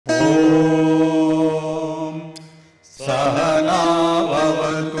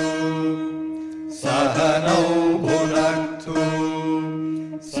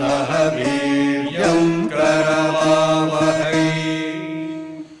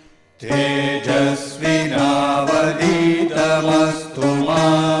तेजस्विनावधीतमस्तु मा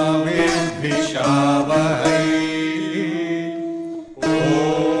विद्विषावहै। ॐ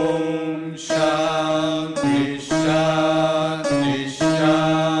शान्ति शान्ति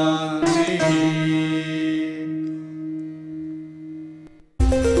शान्तिः।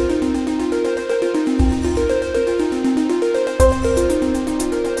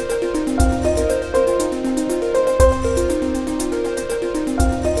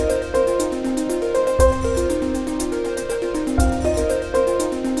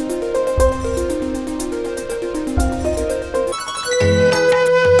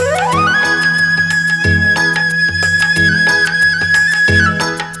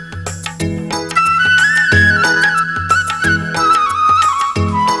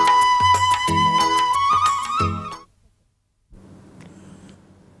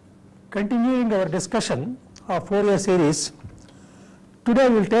 Continuing our discussion of Fourier series, today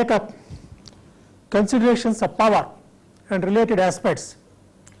we will take up considerations of power and related aspects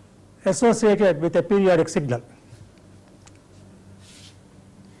associated with a periodic signal.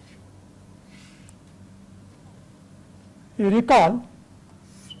 You recall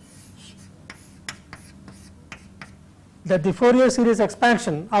that the Fourier series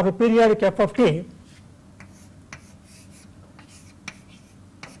expansion of a periodic f of t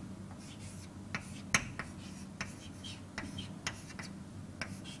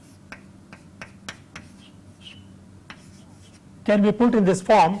can be put in this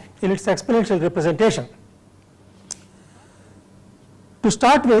form in its exponential representation. To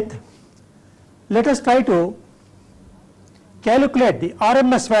start with, let us try to calculate the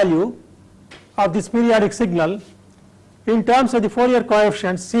RMS value of this periodic signal in terms of the Fourier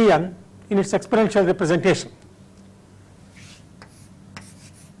coefficient Cn in its exponential representation.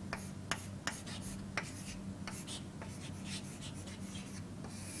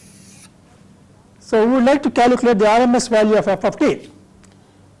 So we would like to calculate the RMS value of f of t.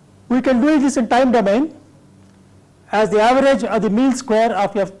 We can do this in time domain as the average of the mean square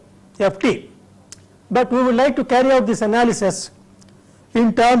of f t, but we would like to carry out this analysis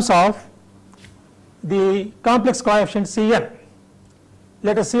in terms of the complex coefficient Cn.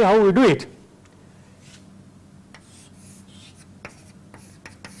 Let us see how we do it.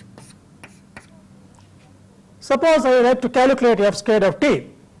 Suppose I would like to calculate f squared of t,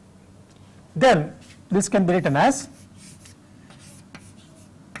 then this can be written as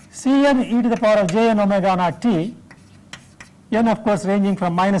Cn e to the power of j n omega naught t, n of course ranging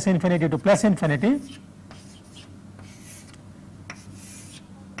from minus infinity to plus infinity,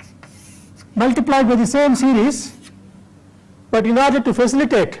 multiplied by the same series, but in order to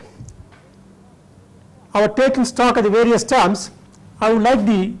facilitate our taking stock of the various terms, I would like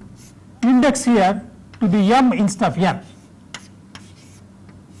the index here to be m instead of n.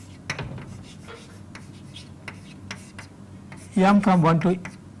 M from 1 to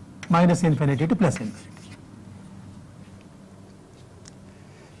minus infinity to plus infinity.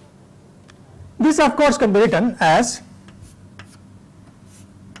 This of course can be written as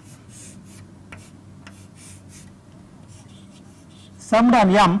summed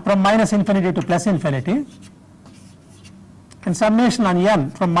on m from minus infinity to plus infinity and summation on n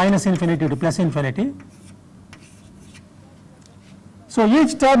from minus infinity to plus infinity. So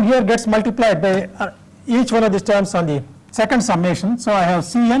each term here gets multiplied by each one of these terms on the second summation. So I have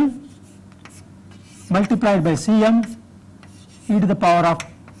Cn multiplied by Cm e to the power of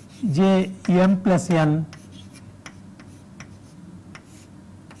j m plus n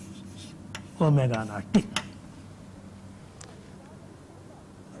omega naught t.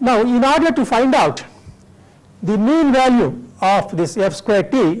 Now in order to find out the mean value of this f square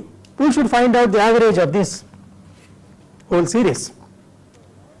t, we should find out the average of this whole series.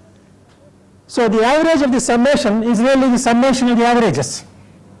 So the average of the summation is really the summation of the averages.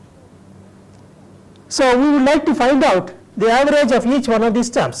 So we would like to find out the average of each one of these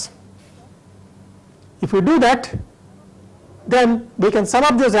terms. If we do that, then we can sum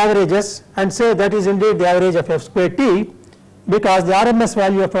up those averages and say that is indeed the average of f square t, because the RMS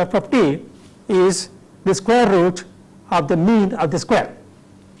value of f of t is the square root of the mean of the square.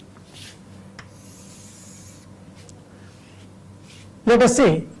 Let us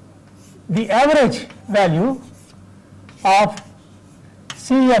see the average value of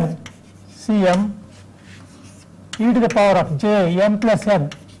Cm e to the power of j m plus n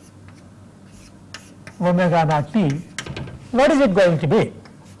omega naught t. What is it going to be?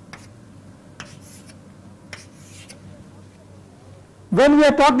 When we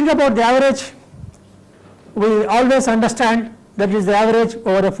are talking about the average, we always understand that it is the average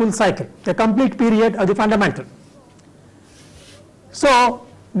over a full cycle, the complete period of the fundamental. So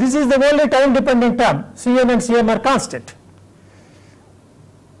this is the only time dependent term, Cn and Cm are constant.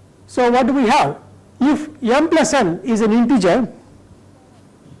 So what do we have? If m plus n is an integer,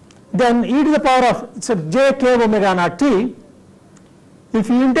 then e to the power of j k omega naught t, if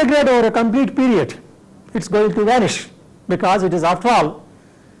you integrate over a complete period, it's going to vanish, because it is after all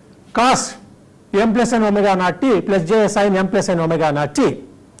cos m plus n omega naught t plus j sin m plus n omega naught t.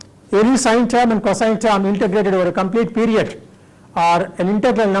 Any sine term and cosine term integrated over a complete period or an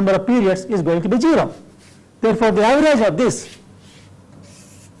integral number of periods is going to be 0. Therefore, the average of this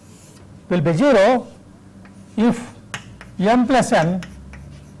will be 0 if m plus n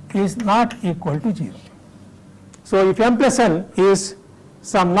is not equal to 0. So if m plus n is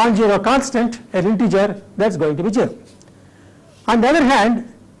some non-zero constant, an integer, that's going to be 0. On the other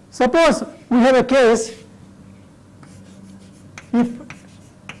hand, suppose we have a case if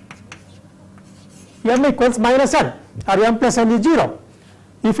m equals minus n or m plus n is 0.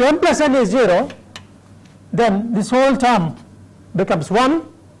 If m plus n is 0, then this whole term becomes 1,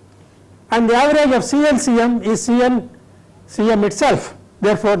 and the average of Cn Cm is Cm itself.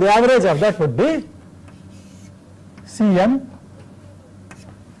 Therefore, the average of that would be Cm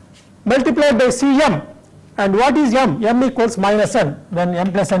multiplied by Cm. And what is m? M equals minus n. When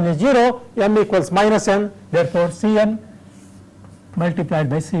m plus n is 0, m equals minus n. Therefore, Cn multiplied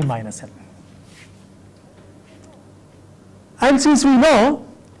by C minus n. And since we know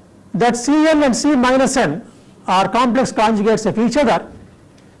that Cn and C minus n are complex conjugates of each other,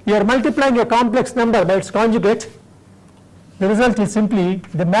 you are multiplying a complex number by its conjugate. The result is simply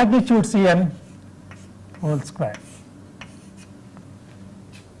the magnitude Cn whole square.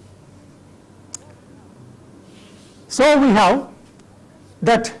 So we have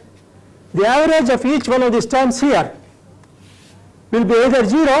that the average of each one of these terms here will be either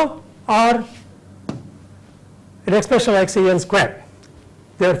 0 or an expression like Cn square.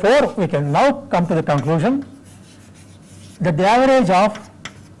 Therefore, we can now come to the conclusion that the average of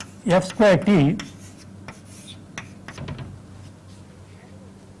f square t,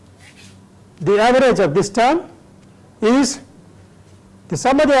 the average of this term is the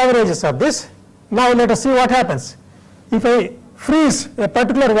sum of the averages of this. Now let us see what happens. If I freeze a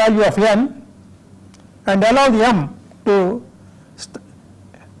particular value of n and allow the m to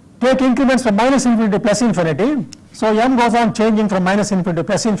take increments from minus infinity to plus infinity, so m goes on changing from minus infinity to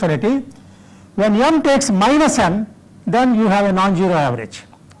plus infinity. When m takes minus n, then you have a non-zero average.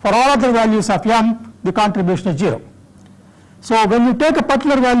 For all other values of m, the contribution is 0. So when you take a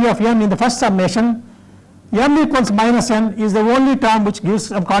particular value of n in the first summation, m equals minus n is the only term which gives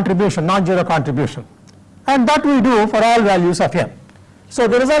some contribution, non-zero contribution. And that we do for all values of n. So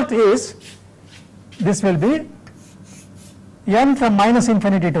the result is this will be n from minus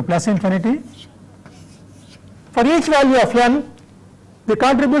infinity to plus infinity. For each value of n, the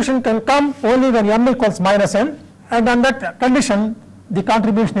contribution can come only when m equals minus n, and on that condition the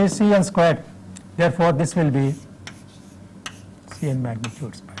contribution is Cn squared. Therefore, this will be Cn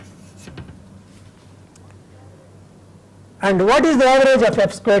magnitude squared. And what is the average of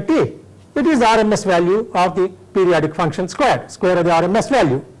f square t? It is the RMS value of the periodic function square of the RMS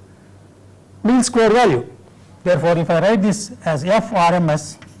value, mean square value. Therefore, if I write this as f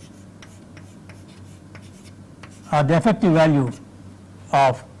RMS, or the effective value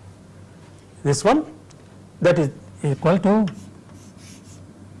of this one, that is equal to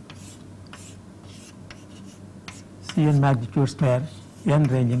Cn magnitude square, n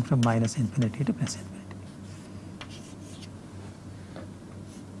ranging from minus infinity to plus infinity.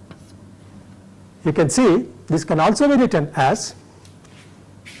 You can see this can also be written as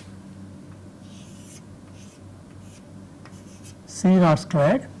C naught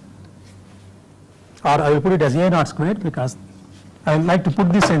squared, or I will put it as A naught squared, because I would like to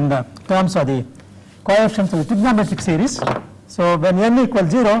put this in the terms of the coefficients of the trigonometric series. So when n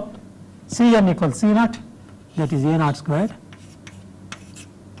equals 0, Cn equals C naught, that is A naught squared,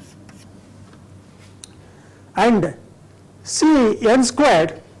 and Cn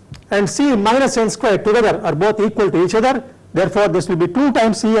squared and C minus n squared together are both equal to each other. Therefore, this will be 2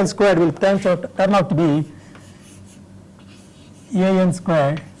 times Cn squared will turn out to be An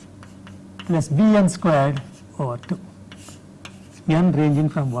squared plus Bn squared over 2, n ranging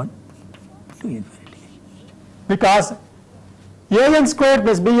from 1 to infinity. Because An squared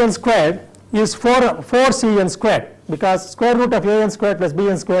plus Bn squared is 4 Cn squared, because square root of An squared plus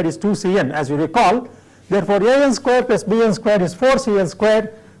Bn squared is 2 Cn, as you recall. Therefore, An squared plus Bn squared is 4 Cn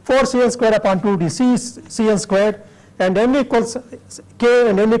squared. 4 Cn squared upon 2 is Cn squared, and n equals k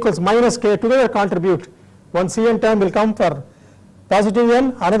and n equals minus k together contribute. One Cn term will come for positive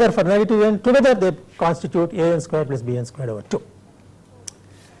n, another for negative n. Together they constitute An squared plus Bn squared over 2.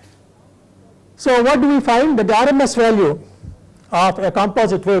 So what do we find? That the RMS value of a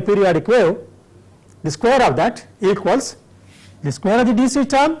composite wave, periodic wave, the square of that equals the square of the DC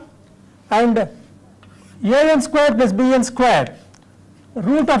term and an squared plus bn squared,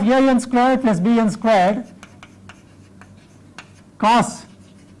 root of an squared plus bn squared cos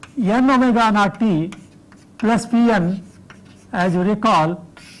n omega naught t plus Pn, as you recall,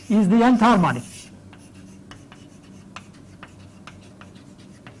 is the nth harmonic.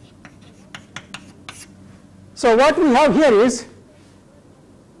 So what we have here is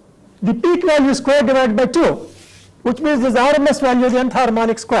the peak value square divided by 2, which means this RMS value is the nth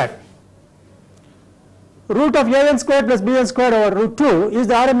harmonic square. Root of an squared plus bn squared over root 2 is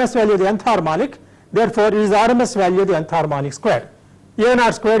the RMS value of the nth harmonic, therefore it is the RMS value of the nth harmonic square. A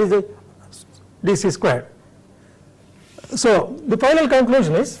naught squared is the DC squared. So the final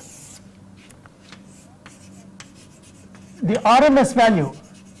conclusion is the RMS value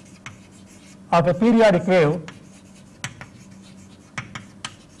of a periodic wave,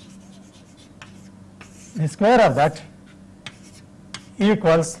 the square of that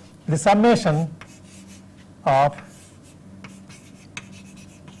equals the summation of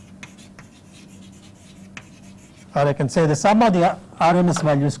or I can say the sum of the RMS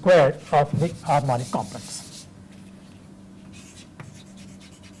value squared of the harmonic complex.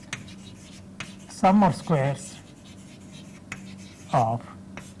 Sum or squares of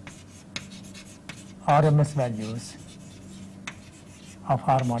RMS values of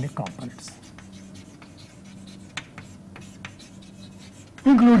harmonic components,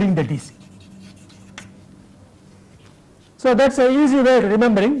 including the DC. So that's an easy way of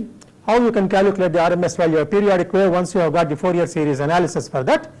remembering how you can calculate the RMS value of periodic wave once you have got the Fourier series analysis for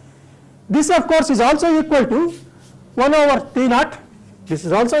that. This of course is also equal to 1 over T naught. This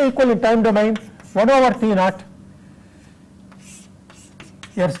is also equal in time domain 1 over T naught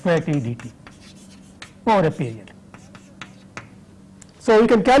R square T dt over a period. So we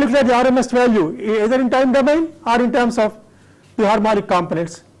can calculate the RMS value either in time domain or in terms of the harmonic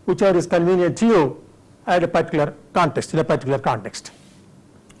components, whichever is convenient to you at a particular context, in a particular context.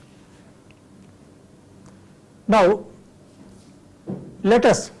 Now let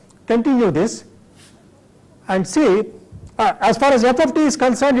us continue this and see, as far as f of t is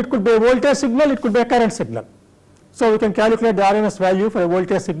concerned, it could be a voltage signal, it could be a current signal. So we can calculate the RMS value for a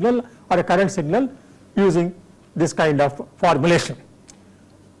voltage signal or a current signal using this kind of formulation.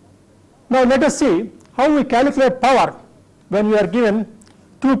 Now let us see how we calculate power when we are given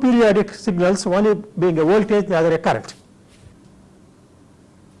two periodic signals, one being a voltage, the other a current.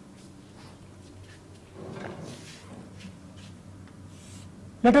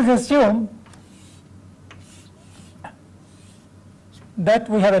 Let us assume that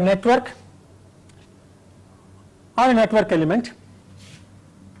we have a network or a network element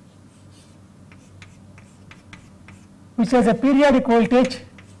which has a periodic voltage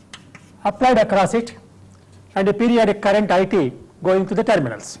applied across it and a periodic current IT going to the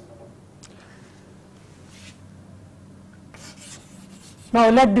terminals. Now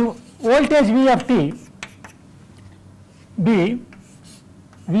let the voltage V of t be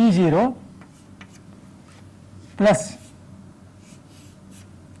V0 plus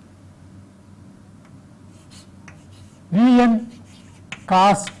Vn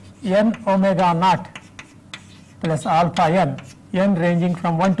cos n omega naught plus alpha n ranging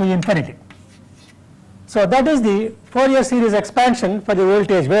from 1 to infinity. So that is the Fourier series expansion for the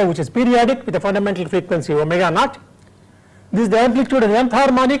voltage wave, which is periodic with a fundamental frequency omega naught. This is the amplitude of the nth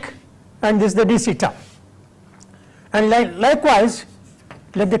harmonic and this is the DC term. And likewise,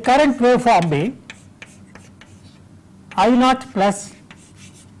 let the current waveform be I naught plus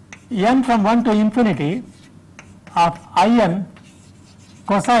n from 1 to infinity of In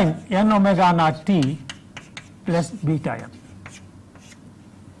cosine n omega naught t plus beta n.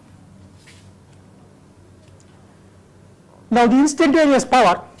 Now the instantaneous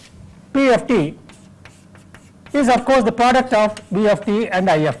power P of t is of course the product of V of t and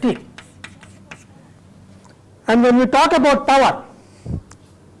I of t. And when we talk about power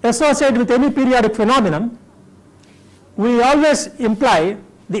associated with any periodic phenomenon, we always imply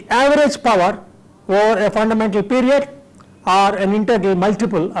the average power over a fundamental period or an integral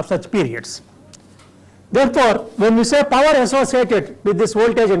multiple of such periods. Therefore, when we say power associated with this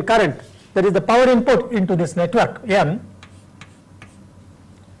voltage and current, that is the power input into this network N,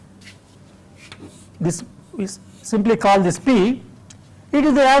 this we simply call this P, it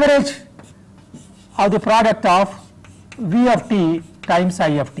is the average of the product of V of t times I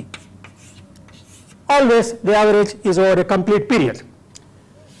of t. Always the average is over a complete period.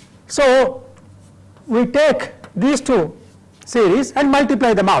 So we take these two series and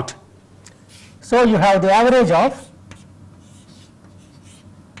multiply them out. So you have the average of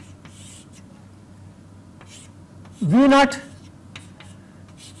V naught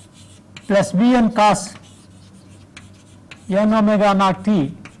plus Vn cos n omega naught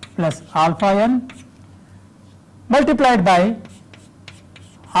t plus alpha n multiplied by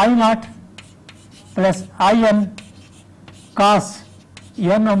I naught plus In cos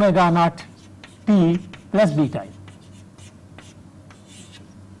n omega naught t plus beta n.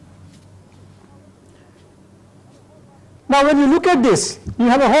 Now when you look at this, you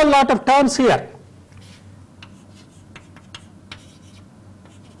have a whole lot of terms here,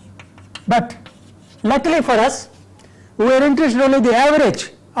 but luckily for us, we are interested only in the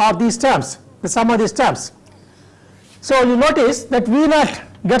average of these terms, the sum of these terms. So you notice that V naught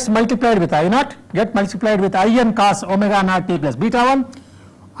gets multiplied with I naught, get multiplied with In cos omega naught t plus beta 1,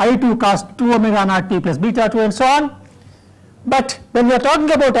 I2 cos 2 omega naught t plus beta 2, and so on. But when we are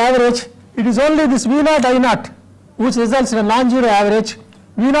talking about average, it is only this V naught I naught which results in a non-zero average.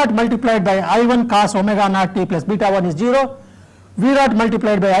 V naught multiplied by I1 cos omega naught t plus beta 1 is 0, V naught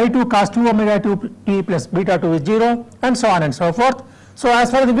multiplied by I2 cos 2 omega 2 t plus beta 2 is 0, and so on and so forth. So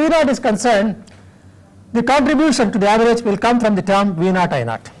as far as the V naught is concerned, the contribution to the average will come from the term V naught I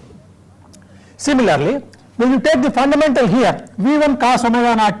naught. Similarly, when you take the fundamental here, V1 cos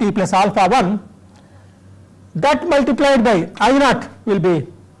omega naught t plus alpha 1, that multiplied by I naught will be,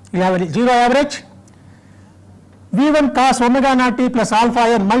 you have a 0 average. V1 cos omega naught t plus alpha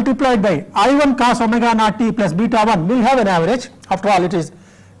n multiplied by I1 cos omega naught t plus beta 1 will have an average. After all, it is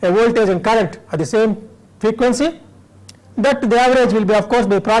a voltage and current at the same frequency. That the average will be, of course,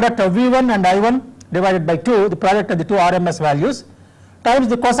 the product of V1 and I1 divided by 2, the product of the two RMS values, times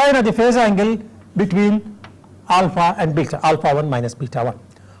the cosine of the phase angle between alpha and beta, alpha 1 minus beta 1.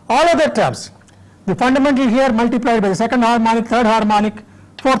 All other terms, the fundamental here multiplied by the second harmonic, third harmonic,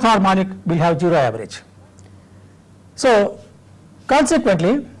 fourth harmonic will have 0 average. So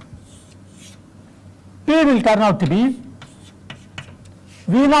consequently, P will turn out to be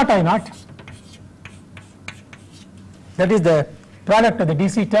V naught I naught, that is the product of the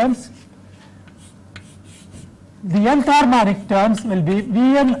DC terms. The nth harmonic terms will be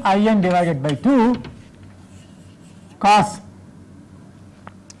Vn In divided by 2 cos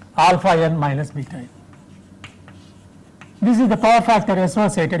alpha n minus beta n. This is the power factor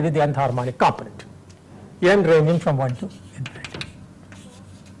associated with the nth harmonic component, n ranging from 1 to infinity.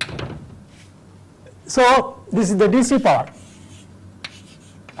 So this is the DC power.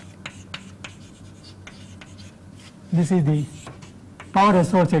 This is the power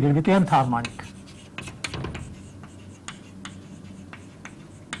associated with the nth harmonic.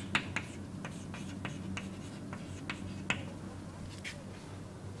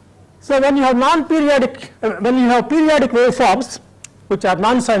 So when you have non-periodic, when you have periodic waveforms which are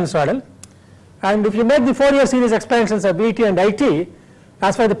non-sinusoidal, and if you make the Fourier series expansions of Vt and It,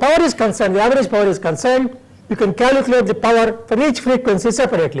 as far as the power is concerned, the average power is concerned, you can calculate the power for each frequency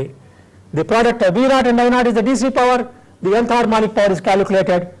separately. The product of V naught and I naught is the DC power. The nth harmonic power is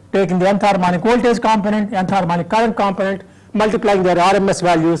calculated taking the nth harmonic voltage component, nth harmonic current component, multiplying their RMS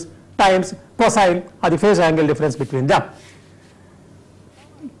values times cosine or the phase angle difference between them.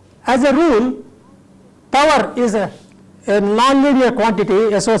 As a rule, power is a nonlinear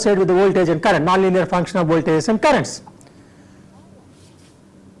quantity associated with the voltage and current, nonlinear function of voltages and currents.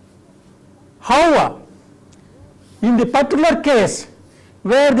 However, in the particular case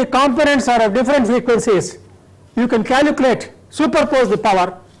where the components are of different frequencies, you can calculate, superpose the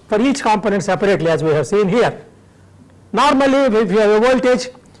power for each component separately, as we have seen here. Normally, if you have a voltage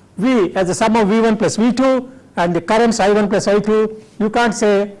V as the sum of V1 plus V2 and the currents I1 plus I2, you can't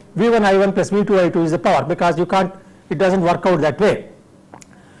say V1 I1 plus V2 I2 is the power, because you can't, it doesn't work out that way.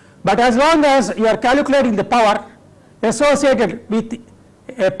 But as long as you are calculating the power associated with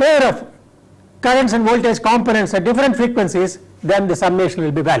a pair of currents and voltage components at different frequencies, then the summation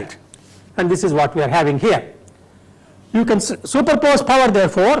will be valid. And this is what we are having here. You can superpose power,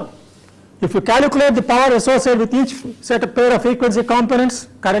 therefore. If you calculate the power associated with each set of pair of frequency components,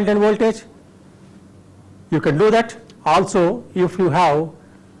 current and voltage, you can do that. Also, if you have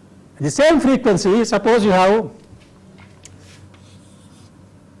the same frequency, suppose you have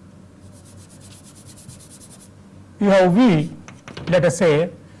V, let us say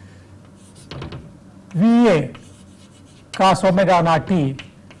Va cos omega naught t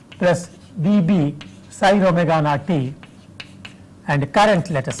plus Vb sin omega naught t, and current,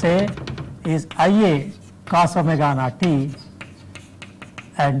 let us say, is Ia cos omega naught t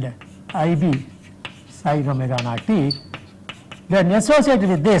and Ib sin omega naught t, then associated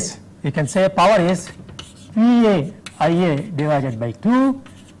with this, you can say power is Va Ia divided by 2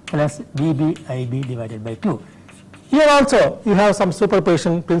 plus VBIB divided by 2. Here also you have some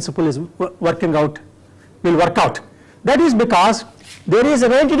superposition principle is working out, will work out. That is because there is a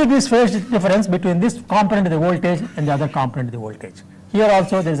 90 degrees phase difference between this component of the voltage and the other component of the voltage. Here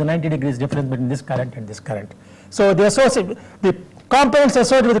also there is a 90 degrees difference between this current and this current. So the components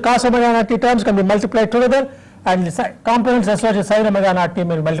associated with the cos omega naught t terms can be multiplied together, and the components associated with sin omega naught t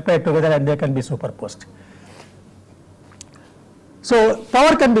will be multiplied together, and they can be superposed. So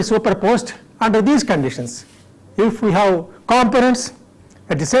power can be superposed under these conditions. If we have components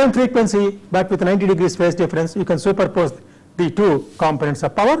at the same frequency but with 90 degrees phase difference, you can superpose the two components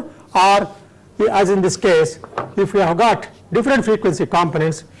of power, or as in this case, if we have got different frequency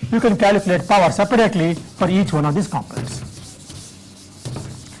components, you can calculate power separately for each one of these components.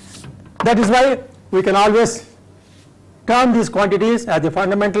 That is why we can always term these quantities as the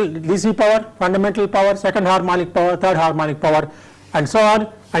fundamental DC power, fundamental power, second harmonic power, third harmonic power, and so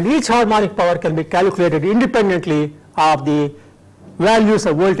on, and each harmonic power can be calculated independently of the values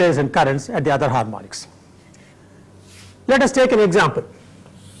of voltage and currents at the other harmonics. Let us take an example.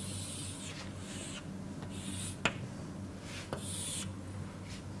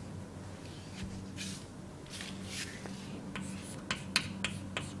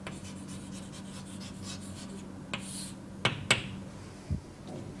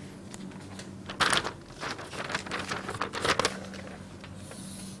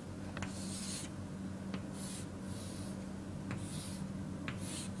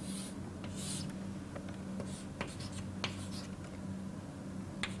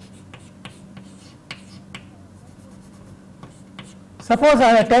 Suppose I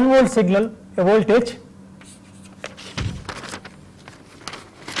have a 10 volt signal, a voltage,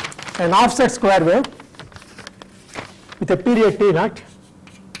 an offset square wave with a period t naught,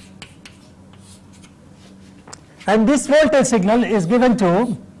 and this voltage signal is given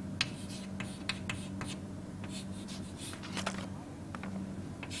to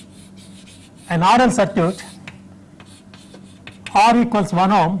an RL circuit, R equals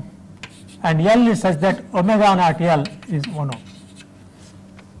 1 ohm and L is such that omega naught L is 1 ohm.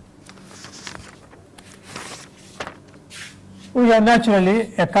 We have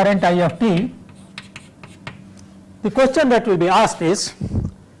naturally a current I of t. The question that will be asked is,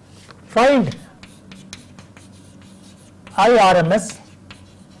 find IRMS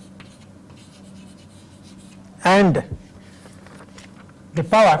and the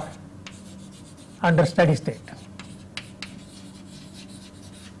power under steady state.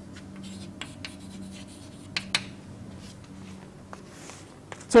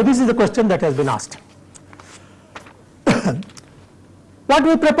 So this is the question that has been asked. What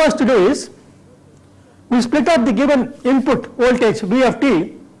we propose to do is, we split up the given input voltage V of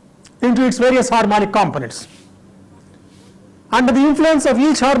t into its various harmonic components. Under the influence of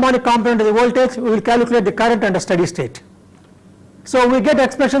each harmonic component of the voltage, we will calculate the current under steady state. So we get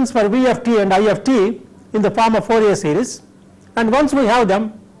expressions for V of t and I of t in the form of Fourier series, and once we have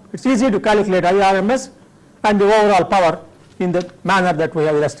them, it's easy to calculate IRMS and the overall power in the manner that we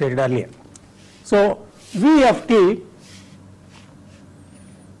have illustrated earlier. So V of t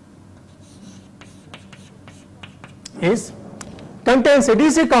contains a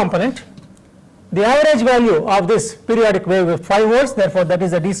DC component. The average value of this periodic wave is 5 volts, therefore that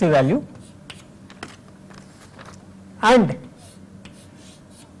is a DC value. And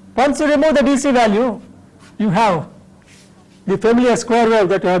once you remove the DC value, you have the familiar square wave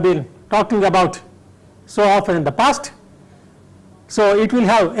that we have been talking about so often in the past. So it will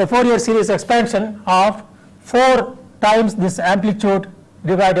have a Fourier series expansion of 4 times this amplitude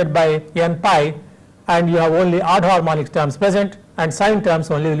divided by n pi, and you have only odd harmonic terms present and sine terms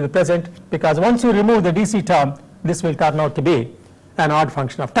only will be present, because once you remove the DC term, this will turn out to be an odd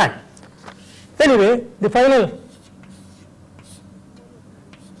function of time. Anyway, the final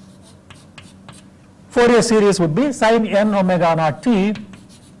Fourier series would be sine n omega naught t,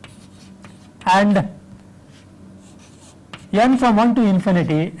 and n from 1 to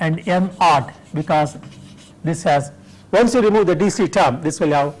infinity and n odd, because this has, once you remove the DC term, this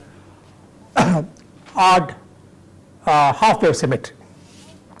will have odd half wave symmetry.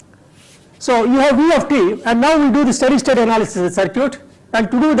 So you have V of t, and now we do the steady state analysis of the circuit,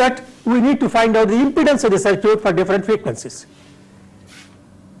 and to do that we need to find out the impedance of the circuit for different frequencies.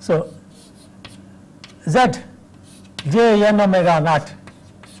 So Z j n omega naught.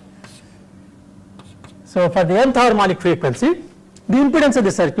 So for the nth harmonic frequency, the impedance of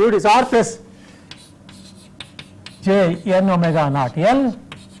the circuit is R plus j n omega naught L,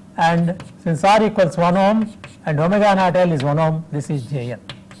 and since R equals 1 ohm and omega naught L is 1 ohm, this is Jn,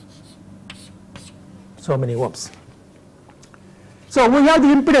 so many ohms. So we have the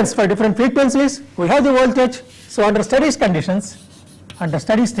impedance for different frequencies, we have the voltage. So under steady conditions, under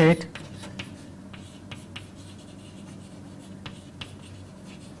steady state,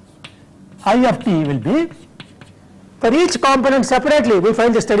 I of t will be, for each component separately we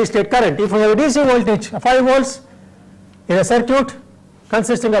find the steady state current. If we have a DC voltage of 5 volts in a circuit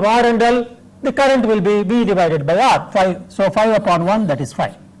consisting of R and L, the current will be V divided by R, 5, so 5 upon 1, that is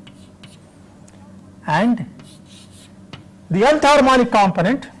 5. And the nth harmonic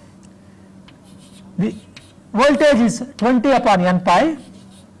component, the voltage is 20 upon n pi.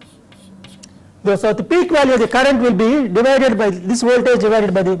 So the peak value of the current will be divided by this voltage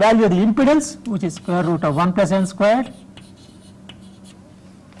divided by the value of the impedance, which is square root of 1 plus n squared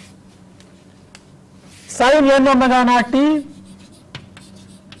sin n omega naught t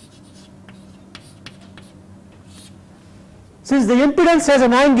since the impedance has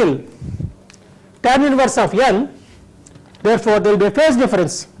an angle tan inverse of n, therefore there will be a phase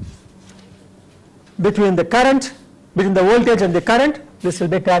difference between the current, between the voltage and the current. This will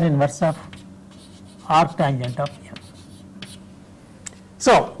be tan inverse of arc tangent of n.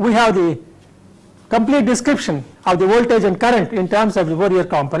 So we have the complete description of the voltage and current in terms of the Fourier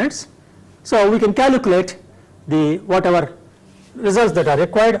components. So we can calculate the whatever results that are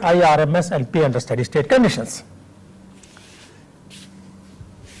required, I, RMS and P under steady state conditions.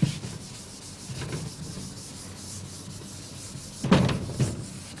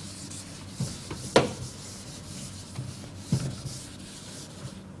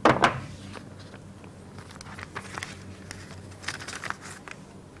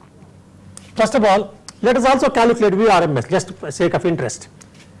 First of all, let us also calculate VRMS just for sake of interest.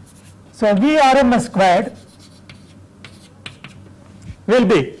 So VRMS squared will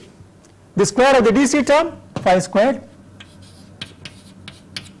be the square of the DC term, phi squared,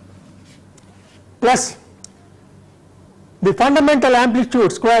 plus the fundamental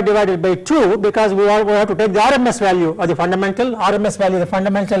amplitude square divided by 2, because we have to take the RMS value of the fundamental. RMS value of the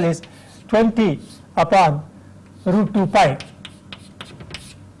fundamental is 20 upon root 2 pi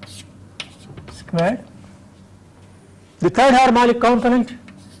squared. The third harmonic component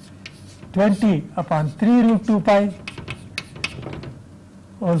 20 upon 3 root 2 pi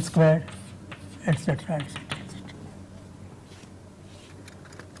whole squared, etc., etc., etc.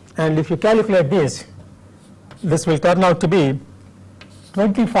 And if you calculate this will turn out to be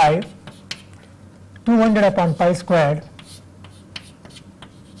 25 200 upon pi squared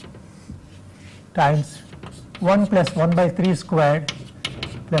times 1 plus 1 by 3 squared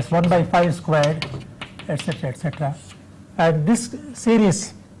plus 1 by 5 squared, etc., etc. And this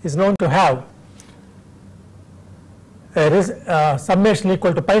series is known to have a summation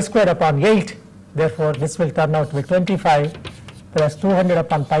equal to pi squared upon 8. Therefore, this will turn out to be 25 plus 200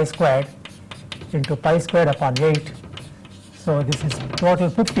 upon pi squared into pi squared upon 8. So this is total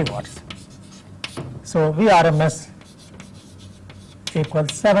 50 watts. So VRMS equals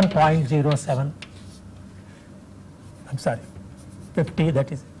 7.07, I'm sorry, 50,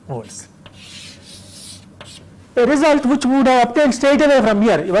 that is volts. The result which we would have obtained straight away from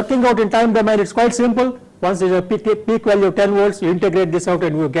here, working out in time domain, it's quite simple. Once there is a peak value of 10 volts, you integrate this out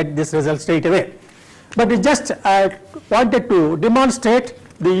and you get this result straight away. But it just I wanted to demonstrate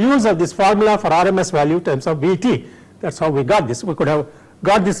the use of this formula for RMS value in terms of VT. That's how we got this. We could have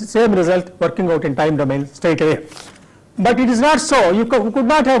got this same result working out in time domain straight away. But it is not so. You could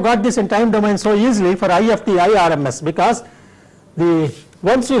not have got this in time domain so easily for I of t, I RMS, because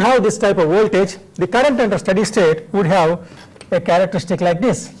once you have this type of voltage, the current under steady state would have a characteristic like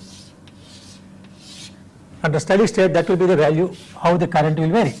this. Under steady state, that will be the value how the current will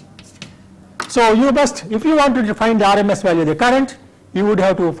vary. So you must, if you want to find the RMS value of the current, you would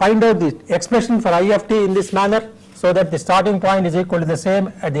have to find out the expression for I of t in this manner, so that the starting point is equal to the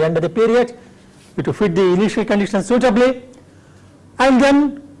same at the end of the period, to fit the initial conditions suitably, and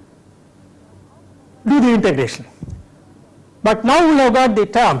then do the integration. But now we have got the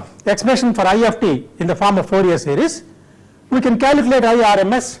term expression for I of t in the form of Fourier series. We can calculate I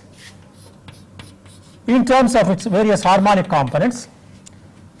RMS in terms of its various harmonic components.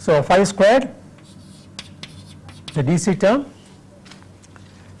 So phi squared, the DC term,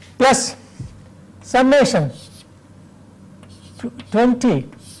 plus summation 20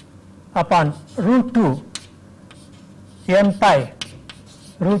 upon root 2 n pi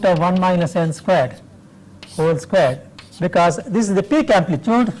root of 1 minus n squared whole squared, because this is the peak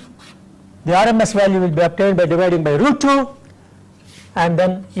amplitude. The RMS value will be obtained by dividing by root 2, and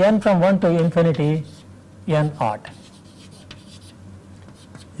then n from 1 to infinity n odd.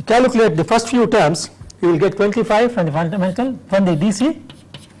 You calculate the first few terms, you will get 25 from the fundamental, from the DC.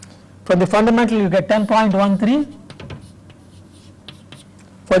 From the fundamental you get 10.13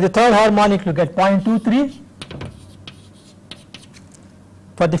 For the third harmonic you get 0.23.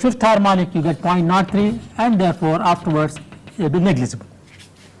 For the fifth harmonic you get 0.03, and therefore afterwards it will be negligible.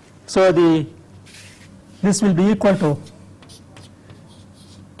 So this will be equal to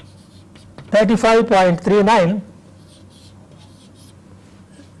 35.39,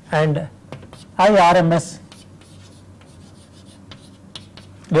 and IRMS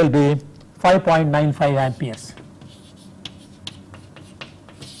will be 5.95 amperes.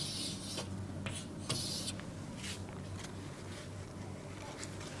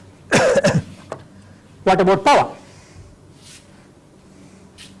 What about power?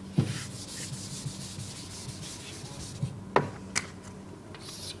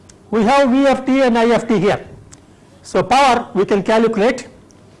 We have V of t and I of t here. So power we can calculate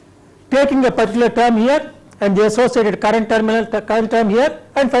taking a particular term here and the associated current term here,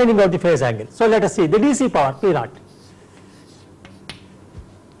 and finding out the phase angle. So let us see the DC power P naught.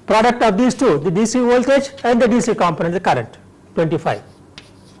 Product of these two, the DC voltage and the DC component, the current, 25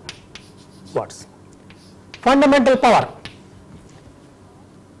 watts. Fundamental power.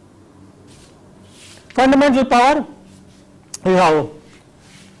 Fundamental power, we have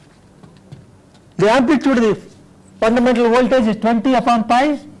the amplitude of the fundamental voltage is 20 upon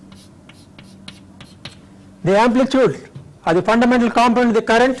pi. The amplitude of the fundamental component of the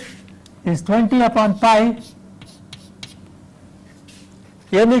current is 20 upon pi,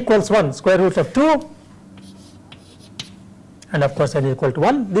 n equals 1, square root of 2, and of course n is equal to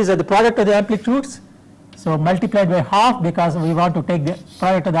 1. These are the product of the amplitudes. So multiplied by half, because we want to take the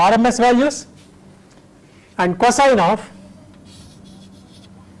product of the RMS values, and cosine of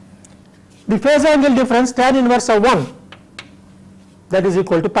the phase angle difference tan inverse of 1, that is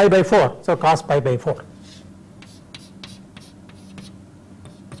equal to pi by 4. So cos pi by 4.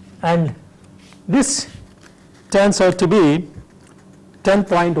 And this turns out to be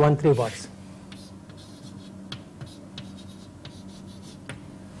 10.13 watts.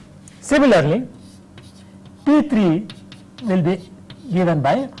 Similarly, P3 will be given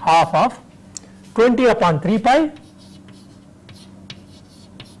by half of 20 upon 3 pi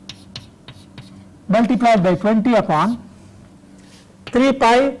multiplied by 20 upon 3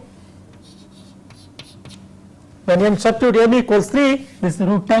 pi. When you substitute n equals 3, this is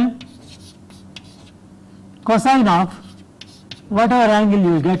root 10 cosine of whatever angle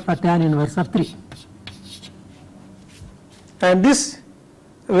you will get for tan inverse of 3, and this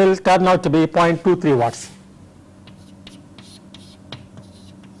will turn out to be 0.23 watts.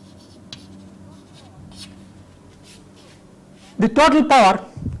 The total power,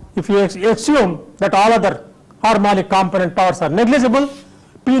 if you assume that all other harmonic component powers are negligible,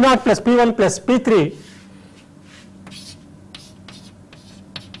 P0 plus P1 plus P3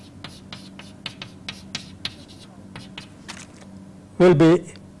 will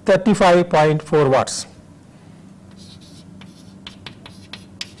be 35.4 watts.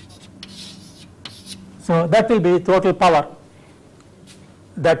 So that will be total power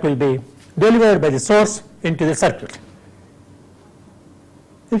that will be delivered by the source into the circuit.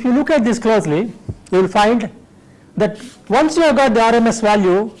 If you look at this closely, you will find that once you have got the RMS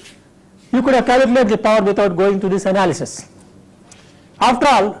value, you could have calculated the power without going to this analysis. After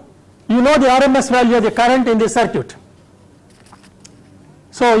all, you know the RMS value of the current in the circuit.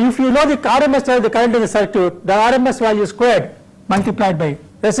 So if you know the RMS value of the current in the circuit, the RMS value squared multiplied by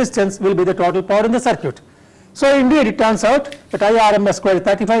resistance will be the total power in the circuit. So indeed it turns out that IRMS squared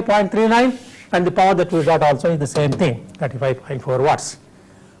is 35.39, and the power that we got also is the same thing, 35.4 watts.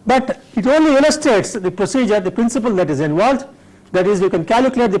 But it only illustrates the procedure, the principle that is involved, that is, you can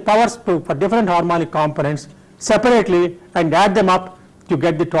calculate the powers for different harmonic components separately and add them up to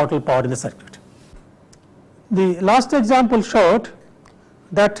get the total power in the circuit. The last example showed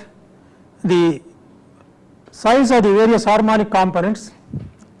that the size of the various harmonic components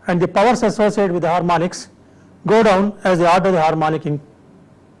and the powers associated with the harmonics go down as the order of the harmonic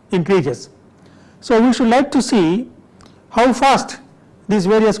increases. So we should like to see how fast these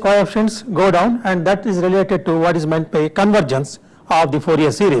various coefficients go down, and that is related to what is meant by convergence of the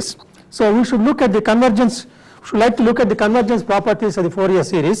Fourier series. So we should look at the convergence, should like to look at the convergence properties of the Fourier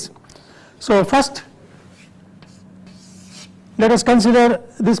series. So first, let us consider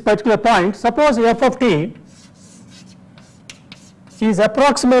this particular point. Suppose f of t is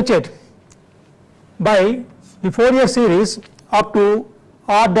approximated by the Fourier series up to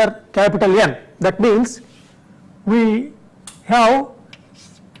order capital N. That means we have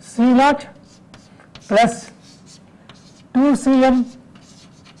C0 plus 2Cm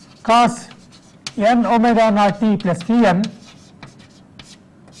cos n omega naught t plus Pn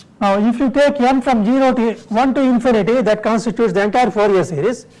Now, if you take n from 0 to 1 to infinity, that constitutes the entire Fourier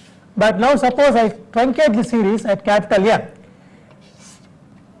series. But now suppose I truncate the series at capital N.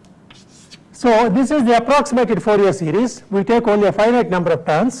 So, this is the approximated Fourier series. We take only a finite number of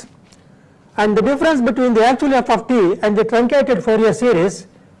terms, and the difference between the actual f of t and the truncated Fourier series,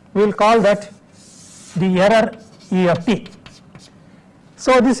 we will call that the error E of t.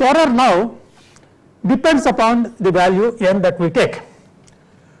 So, this error now depends upon the value n that we take.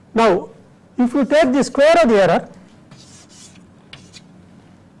 Now, if you take the square of the error,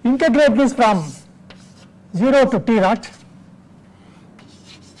 integrate this from 0 to t naught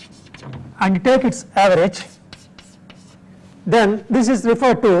and take its average, then this is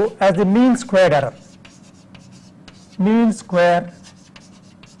referred to as the mean squared error. Mean square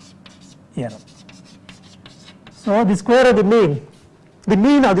error. So, the square of the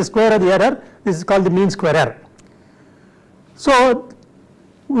mean of the square of the error, this is called the mean square error. So,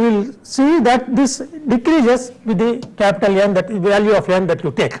 we will see that this decreases with the capital N, that value of n that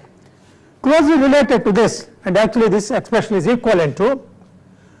you take. Closely related to this, and actually this expression is equivalent to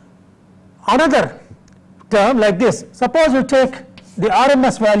another term like this. Suppose you take the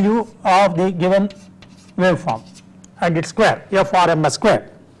RMS value of the given waveform and its square, f RMS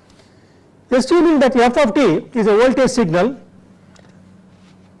square. Assuming that f of t is a voltage signal,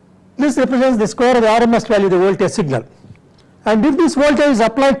 this represents the square of the RMS value of the voltage signal. And if this voltage is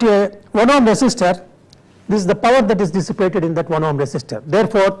applied to a 1 ohm resistor, this is the power that is dissipated in that 1 ohm resistor.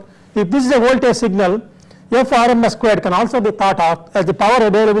 Therefore, if this is a voltage signal, f RMS squared can also be thought of as the power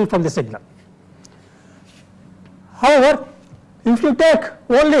available from the signal. However, if you take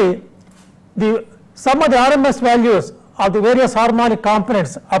only the sum of the RMS values of the various harmonic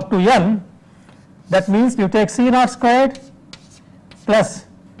components up to n, that means you take C naught squared plus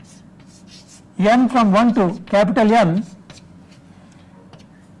n from 1 to capital N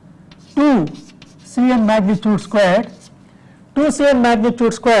to Cn magnitude squared. 2Cn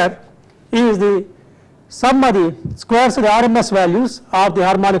magnitude square is the sum of the squares of the RMS values of the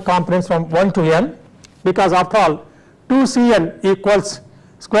harmonic components from 1 to n, because after all 2Cn equals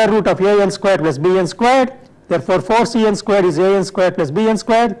square root of an squared plus bn squared. Therefore, 4Cn squared is an squared plus bn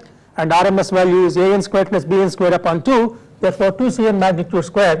squared, and RMS value is an squared plus bn squared upon 2. Therefore, 2Cn magnitude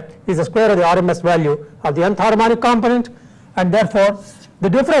squared is the square of the RMS value of the nth harmonic component, and therefore the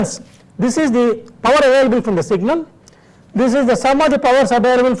difference, this is the power available from the signal, this is the sum of the powers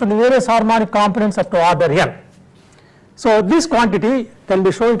available from the various harmonic components up to order n. So, this quantity can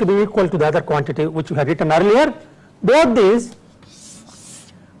be shown to be equal to the other quantity which we had written earlier. Both these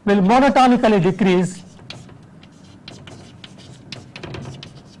will monotonically decrease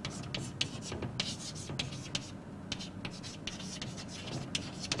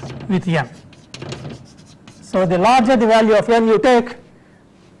with n. So, the larger the value of n you take,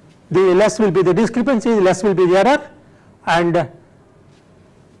 the less will be the discrepancy, the less will be the error, and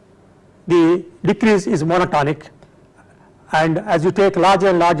the decrease is monotonic, and as you take larger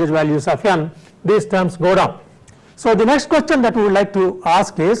and larger values of n, these terms go down. So, the next question that we would like to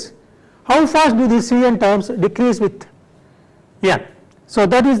ask is, how fast do these Cn terms decrease with n? So,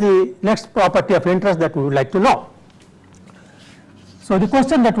 that is the next property of interest that we would like to know. So, the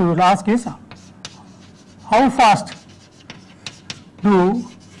question that we would ask is, how fast do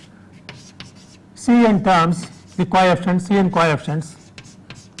Cn terms, the coefficients, Cn coefficients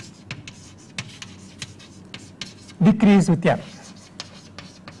decrease with n?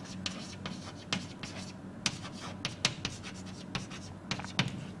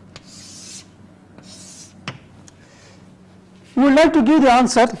 We would like to give the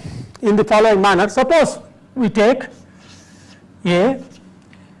answer in the following manner. Suppose we take a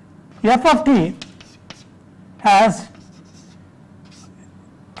f of t has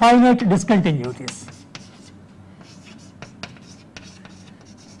finite discontinuities.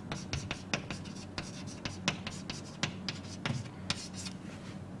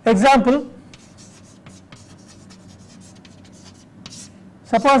 Example,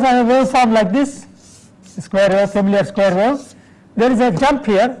 suppose I have a waveform like this, square wave, familiar square wave. There is a jump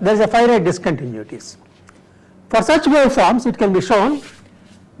here, there is a finite discontinuities. For such waveforms, it can be shown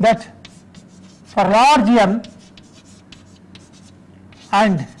that for large n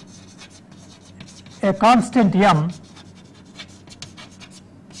and a constant m,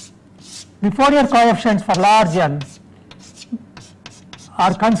 the Fourier coefficients for large n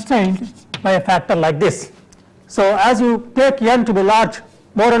are constrained by a factor like this. So, as you take n to be large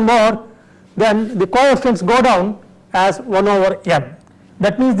more and more, then the coefficients go down as 1 over m.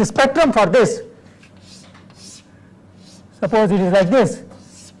 That means the spectrum for this, suppose it is like this,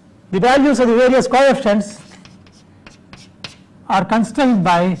 the values of the various coefficients are constrained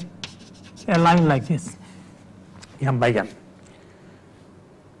by a line like this, m by n.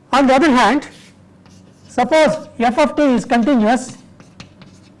 On the other hand, suppose f of t is continuous,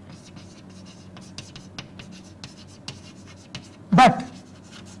 but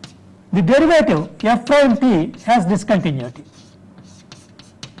the derivative f prime t has discontinuity.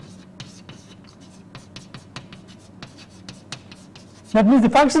 That means the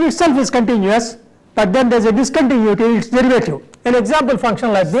function itself is continuous, but then there is a discontinuity in its derivative. An example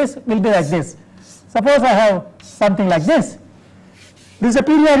function like this will be like this. Suppose I have something like this. This is a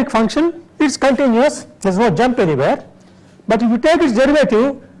periodic function, it is continuous, there is no jump anywhere. But if you take its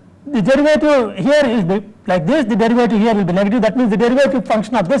derivative, the derivative here is like this, the derivative here will be negative. That means the derivative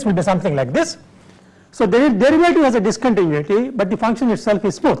function of this will be something like this. So the derivative has a discontinuity, but the function itself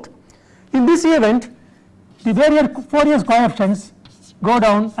is smooth. In this event, the Fourier coefficients go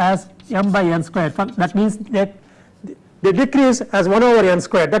down as m by n squared. That means that they decrease as 1 over n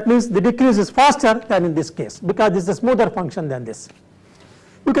squared. That means the decrease is faster than in this case, because this is a smoother function than this.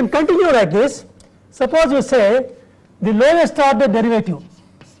 You can continue like this. Suppose you say the lowest order derivative,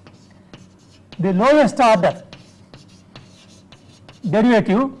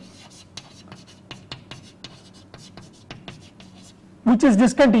 which is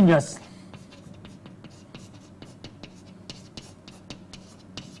discontinuous,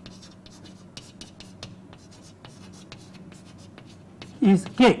 is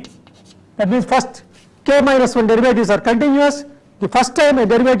k. That means first k minus 1 derivatives are continuous. The first time a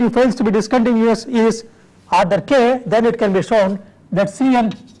derivative fails to be discontinuous is order k, then it can be shown that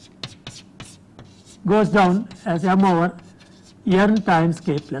Cn goes down as m over n times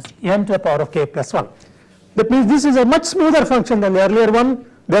k plus n to the power of k plus 1. That means this is a much smoother function than the earlier one,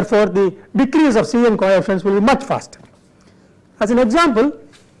 therefore the decrease of Cn coefficients will be much faster. As an example,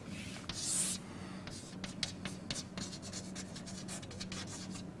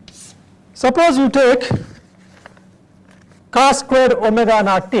 suppose you take cos squared omega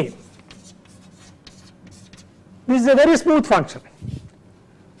naught t. This is a very smooth function.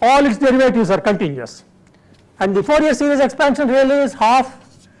 All its derivatives are continuous. And the Fourier series expansion really is half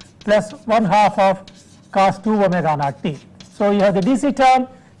plus 1/2 of cos 2 omega naught t. So you have the DC term,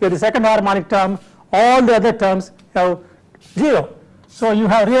 you have the second harmonic term, all the other terms have 0. So you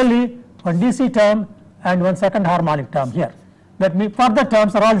have really one DC term and one second harmonic term here. That means further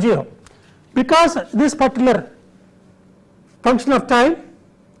terms are all 0. Because this particular function of time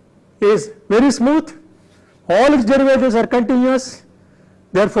is very smooth, all its derivatives are continuous,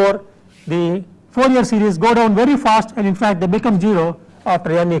 therefore the Fourier series go down very fast, and in fact they become 0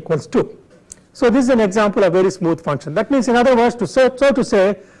 after n equals 2. So this is an example of very smooth function. That means, in other words, to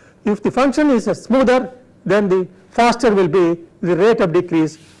say, if the function is smoother, then the faster will be the rate of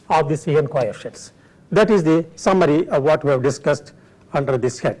decrease of the Cn coefficients. That is the summary of what we have discussed under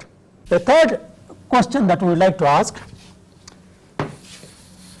this head. The third question that we would like to ask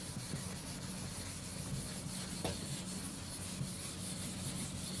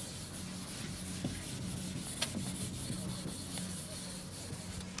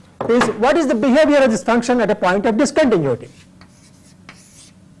is, what is the behavior of this function at a point of discontinuity?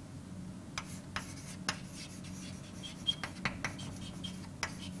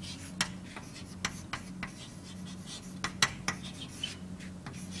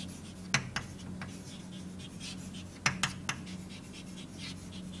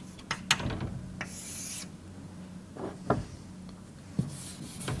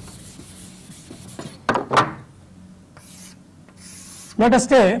 Let us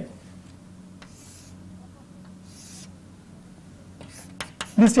say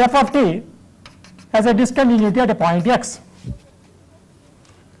this f of t has a discontinuity at a point x.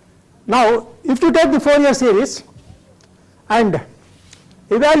 Now, if you take the Fourier series and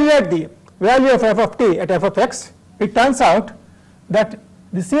evaluate the value of f of t at f of x, it turns out that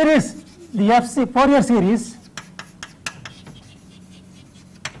the series, the Fourier series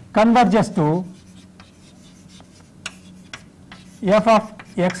converges to f of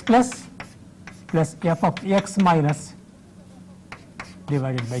x plus f of x minus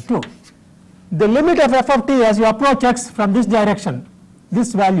divided by 2. The limit of f of t as you approach x from this direction,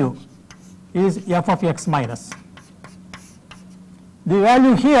 this value is f of x minus. The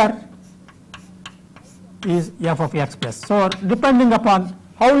value here is f of x plus. So depending upon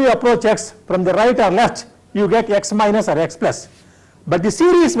how you approach x from the right or left, you get x minus or x plus. But the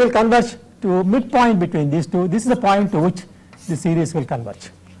series will converge to midpoint between these two. This is the point to which the series will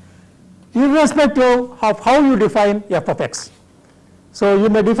converge, irrespective of how you define f of x. So you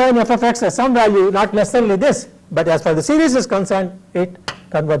may define f of x as some value, not necessarily this, but as far as the series is concerned, it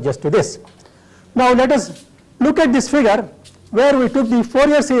converges to this. Now let us look at this figure where we took the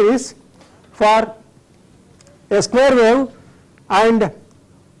Fourier series for a square wave, and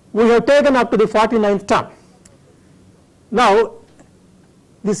we have taken up to the 49th term. Now,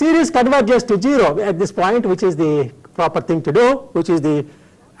 the series converges to 0 at this point, which is the proper thing to do, which is the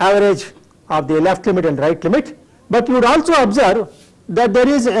average of the left limit and right limit. But you would also observe that there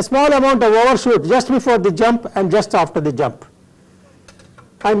is a small amount of overshoot just before the jump and just after the jump.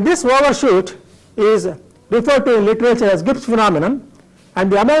 And this overshoot is referred to in literature as Gibbs phenomenon,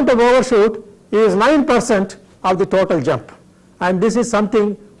 and the amount of overshoot is 9% of the total jump. And this is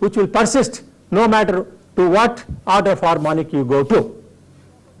something which will persist no matter to what order of harmonic you go to.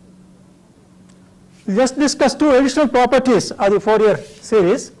 Just discuss two additional properties of the Fourier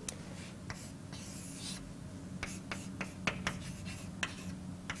series.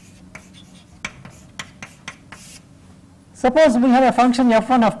 Suppose we have a function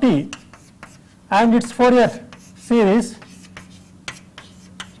f1 of t and its Fourier series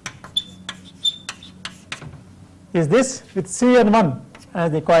is this with c and 1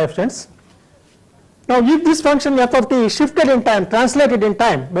 as the coefficients. Now, if this function f of t is shifted in time, translated in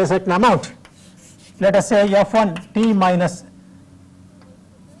time by a certain amount, let us say f1 t minus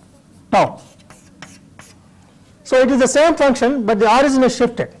tau. So, it is the same function, but the origin is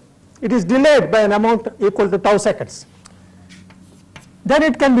shifted. It is delayed by an amount equal to tau seconds. Then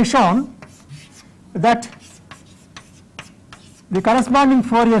it can be shown that the corresponding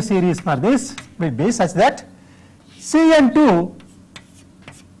Fourier series for this will be such that Cn2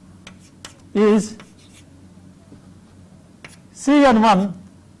 is Cn1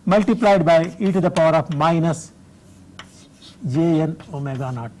 multiplied by e to the power of minus Jn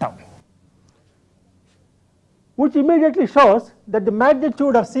omega naught tau, which immediately shows that the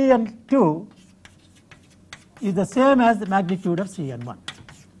magnitude of Cn2 is the same as the magnitude of Cn1.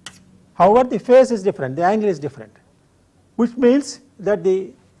 However, the phase is different, the angle is different, which means that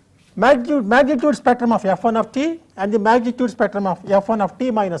the magnitude spectrum of f1 of t and the magnitude spectrum of f1 of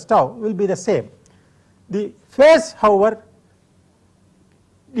t minus tau will be the same. The phase, however,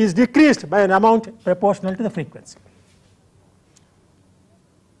 is decreased by an amount proportional to the frequency.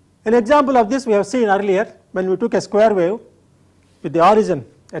 An example of this we have seen earlier when we took a square wave with the origin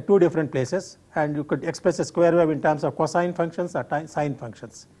at two different places, and you could express a square wave in terms of cosine functions or sine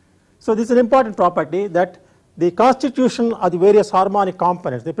functions. So, this is an important property, that the constitution of the various harmonic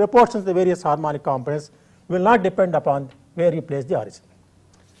components, the proportions of the various harmonic components will not depend upon where you place the origin.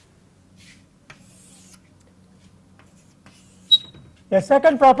 A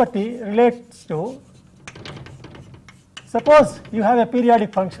second property relates to, suppose you have a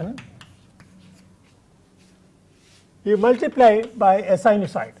periodic function, you multiply by a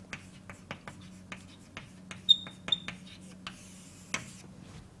sinusoid.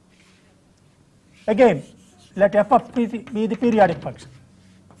 Again, let f of t be the periodic function.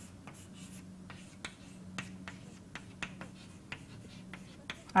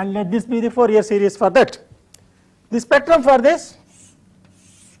 And let this be the Fourier series for that. The spectrum for this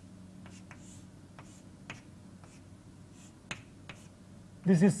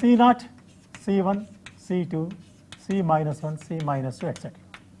is C naught, C1, C2, C minus 1, C minus 2, etc.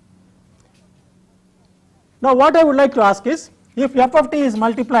 Now, what I would like to ask is, if f of t is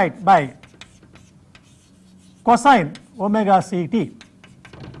multiplied by cosine omega c t,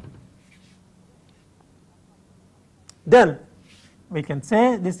 then we can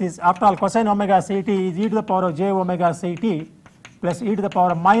say this is, after all, cosine omega c t is e to the power of j omega c t plus e to the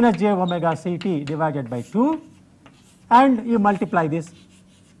power of minus j omega c t divided by 2, and you multiply this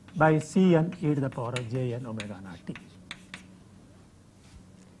by Cn e to the power of j n omega naught t.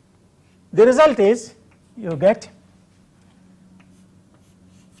 The result is you get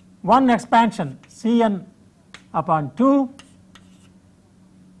one expansion Cn upon 2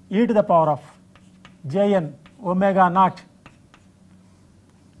 e to the power of j n omega naught.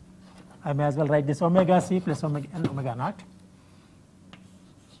 I may as well write this omega c plus omega n omega naught,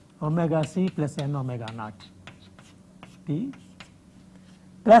 omega c plus n omega naught t,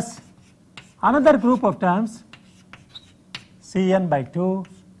 plus another group of terms Cn by 2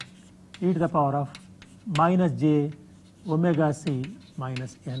 e to the power of minus j omega c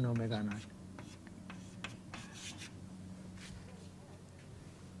minus n omega naught.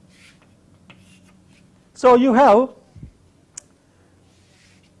 So, you have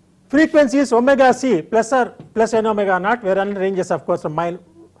frequencies omega c plus or plus n omega naught, where n ranges of course from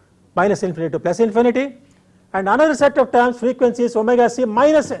minus infinity to plus infinity, and another set of terms frequencies omega c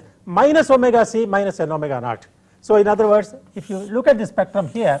minus omega c minus n omega naught. So, in other words, if you look at the spectrum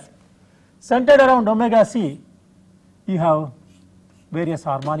here, centered around omega c, you have various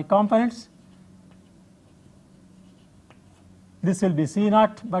harmonic components. This will be C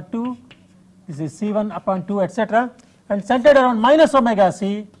naught by 2, This is C1 upon 2, etc. And centered around minus omega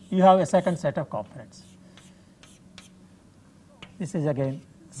c, you have a second set of components. This is again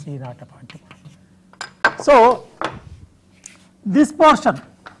C naught upon 2. So, this portion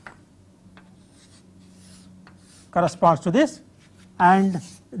corresponds to this, and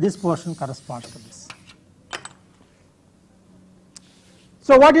this portion corresponds to this.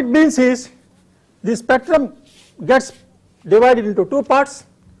 So, what it means is the spectrum gets divided into two parts.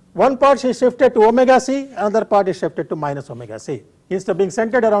 One part is shifted to omega c, another part is shifted to minus omega c. Instead of being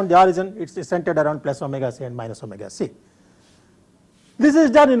centered around the origin, it is centered around plus omega c and minus omega c. This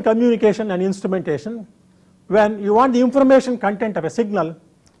is done in communication and instrumentation. When you want the information content of a signal,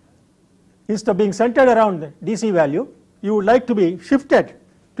 instead of being centered around the DC value, you would like to be shifted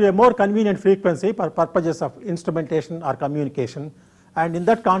to a more convenient frequency for purposes of instrumentation or communication, and in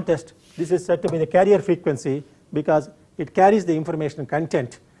that context this is said to be the carrier frequency because it carries the information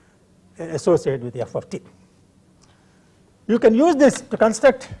content associated with f of t. You can use this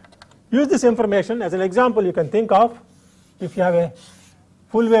to use this information. As an example, you can think of, if you have a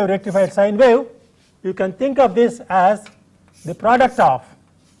full wave rectified sine wave, you can think of this as the product of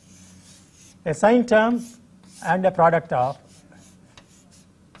a sine term and a product of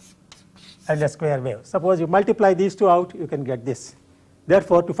and a square wave. Suppose you multiply these two out, you can get this.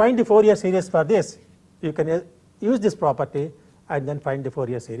 Therefore, to find the Fourier series for this, you can use this property and then find the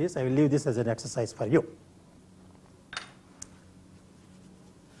Fourier series. I will leave this as an exercise for you.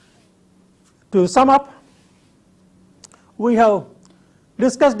 To sum up, we have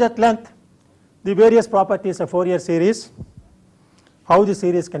discussed at length the various properties of Fourier series, how the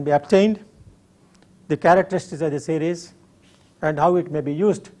series can be obtained, the characteristics of the series, and how it may be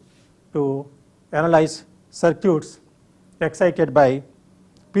used to analyze circuits excited by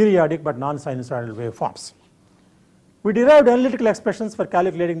periodic but non-sinusoidal waveforms. We derived analytical expressions for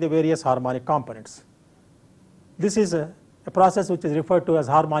calculating the various harmonic components. This is a process which is referred to as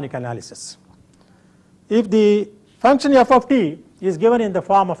harmonic analysis. If the function f of t is given in the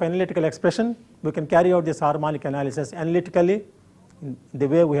form of analytical expression, we can carry out this harmonic analysis analytically in the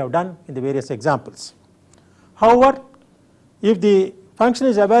way we have done in the various examples. However, if the function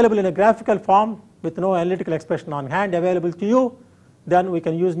is available in a graphical form with no analytical expression on hand available to you, then we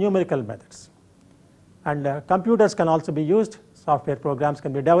can use numerical methods. And computers can also be used, software programs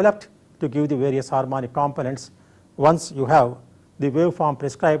can be developed to give the various harmonic components once you have the waveform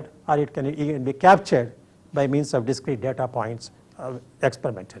prescribed, or it can even be captured by means of discrete data points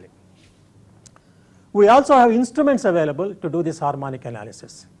experimentally. We also have instruments available to do this harmonic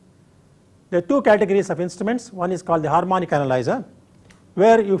analysis. There are two categories of instruments. One is called the harmonic analyzer,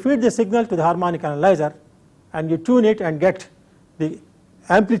 where you feed the signal to the harmonic analyzer and you tune it and get the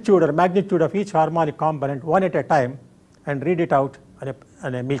amplitude or magnitude of each harmonic component one at a time and read it out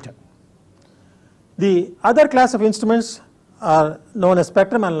on a meter. The other class of instruments are known as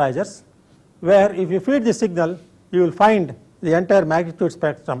spectrum analyzers, where if you feed the signal, you will find the entire magnitude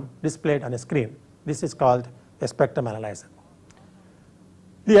spectrum displayed on a screen. This is called a spectrum analyzer.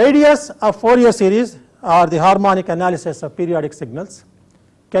 The ideas of Fourier series or the harmonic analysis of periodic signals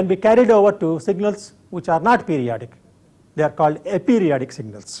can be carried over to signals which are not periodic. They are called aperiodic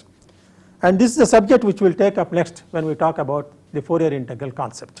signals. And this is the subject which we will take up next when we talk about the Fourier integral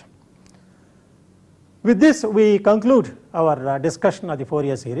concept. With this, we conclude our discussion of the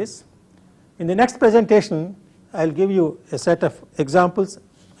Fourier series. In the next presentation, I will give you a set of examples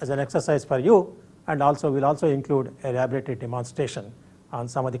as an exercise for you, and also will also include a laboratory demonstration on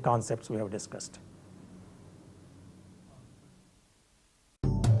some of the concepts we have discussed.